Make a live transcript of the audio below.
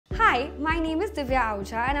Hi, my name is Divya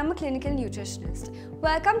Ahuja and I'm a clinical nutritionist.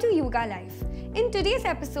 Welcome to Hyugalife. In today's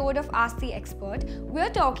episode of Ask the Expert, we're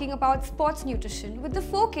talking about sports nutrition with the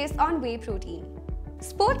focus on whey protein.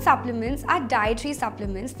 Sports supplements are dietary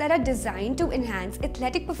supplements that are designed to enhance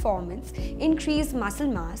athletic performance, increase muscle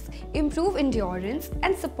mass, improve endurance,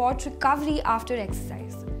 and support recovery after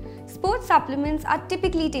exercise. Sports supplements are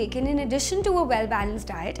typically taken in addition to a well-balanced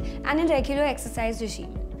diet and a regular exercise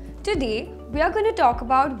regime. Today, we are going to talk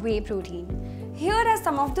about whey protein. Here are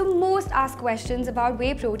some of the most asked questions about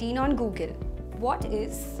whey protein on Google. What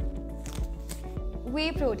is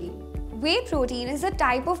whey protein? Whey protein is a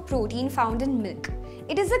type of protein found in milk.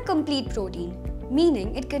 It is a complete protein,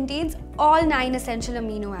 meaning it contains all 9 essential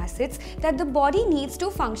amino acids that the body needs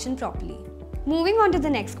to function properly. Moving on to the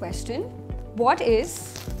next question. What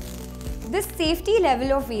is the safety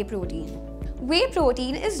level of whey protein? Whey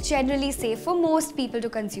protein is generally safe for most people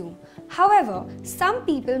to consume. However, some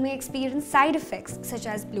people may experience side effects such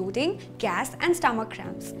as bloating, gas, and stomach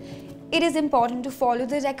cramps. It is important to follow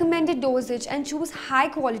the recommended dosage and choose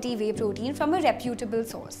high-quality whey protein from a reputable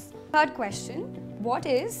source. Third question, what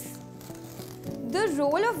is the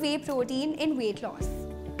role of whey protein in weight loss?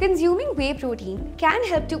 Consuming whey protein can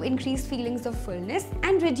help to increase feelings of fullness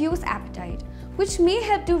and reduce appetite, which may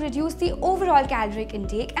help to reduce the overall caloric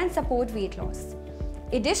intake and support weight loss.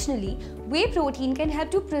 Additionally, whey protein can help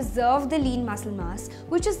to preserve the lean muscle mass,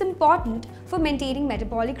 which is important for maintaining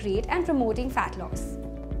metabolic rate and promoting fat loss.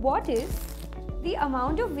 What is the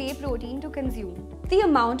amount of whey protein to consume? The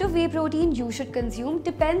amount of whey protein you should consume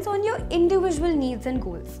depends on your individual needs and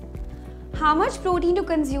goals. How much protein to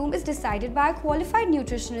consume is decided by a qualified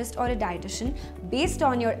nutritionist or a dietitian based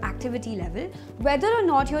on your activity level, whether or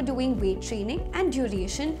not you're doing weight training, and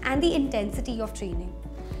duration and the intensity of training.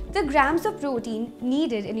 The grams of protein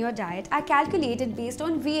needed in your diet are calculated based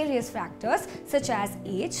on various factors such as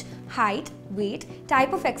age, height, weight,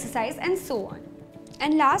 type of exercise, and so on.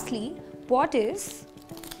 And lastly, what is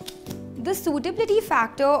the suitability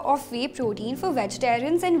factor of whey protein for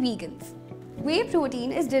vegetarians and vegans? Whey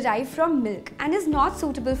protein is derived from milk and is not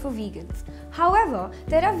suitable for vegans. However,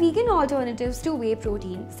 there are vegan alternatives to whey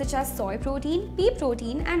protein such as soy protein, pea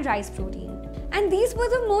protein, and rice protein. And these were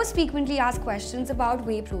the most frequently asked questions about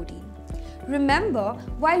whey protein. Remember,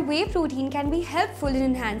 while whey protein can be helpful in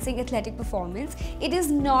enhancing athletic performance, it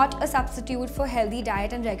is not a substitute for healthy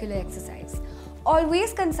diet and regular exercise.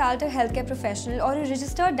 Always consult a healthcare professional or a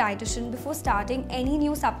registered dietitian before starting any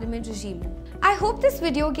new supplement regimen. I hope this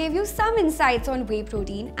video gave you some insights on whey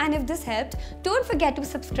protein, and if this helped, don't forget to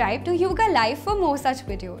subscribe to Hyugalife for more such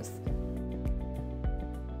videos.